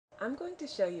I'm going to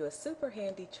show you a super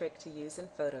handy trick to use in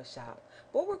Photoshop.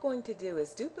 What we're going to do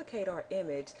is duplicate our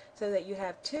image so that you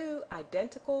have two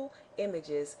identical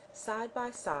images side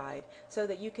by side so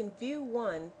that you can view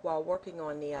one while working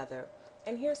on the other.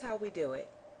 And here's how we do it.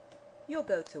 You'll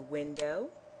go to Window,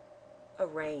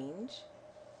 Arrange,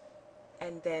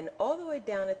 and then all the way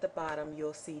down at the bottom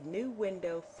you'll see New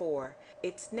Window 4.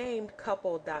 It's named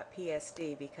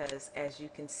couple.psd because, as you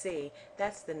can see,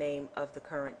 that's the name of the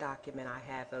current document I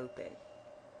have open.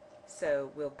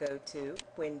 So we'll go to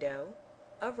Window,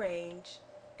 Arrange,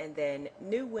 and then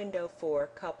New Window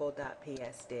 4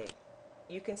 couple.psd.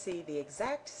 You can see the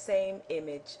exact same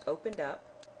image opened up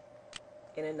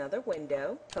in another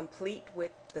window, complete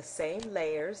with the same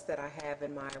layers that I have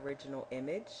in my original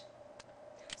image.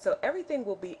 So everything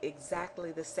will be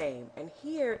exactly the same, and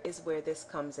here is where this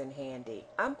comes in handy.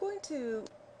 I'm going to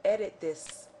edit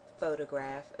this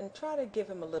photograph and try to give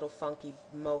him a little funky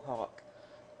mohawk.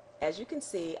 As you can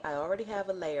see, I already have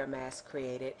a layer mask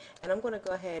created, and I'm going to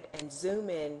go ahead and zoom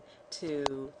in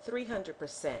to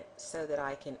 300% so that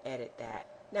I can edit that.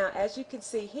 Now, as you can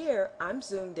see here, I'm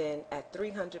zoomed in at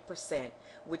 300%,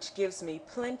 which gives me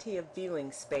plenty of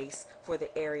viewing space for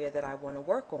the area that I want to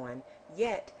work on,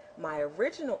 yet my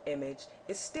original image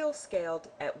is still scaled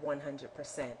at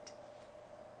 100%.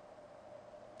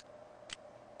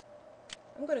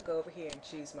 I'm going to go over here and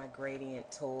choose my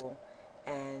gradient tool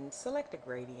and select a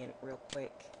gradient real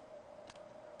quick.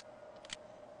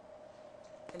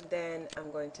 And then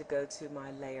I'm going to go to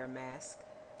my layer mask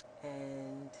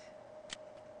and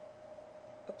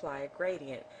apply a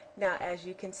gradient. Now, as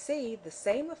you can see, the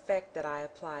same effect that I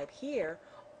applied here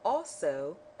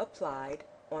also applied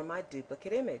on my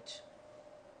duplicate image.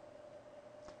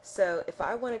 So if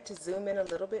I wanted to zoom in a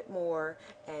little bit more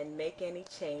and make any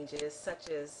changes, such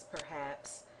as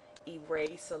perhaps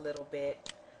erase a little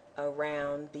bit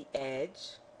around the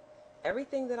edge,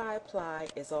 everything that I apply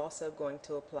is also going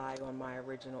to apply on my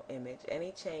original image,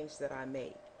 any change that I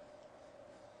make.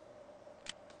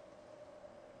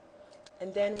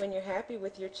 And then when you're happy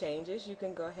with your changes, you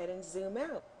can go ahead and zoom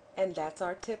out. And that's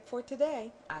our tip for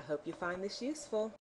today. I hope you find this useful.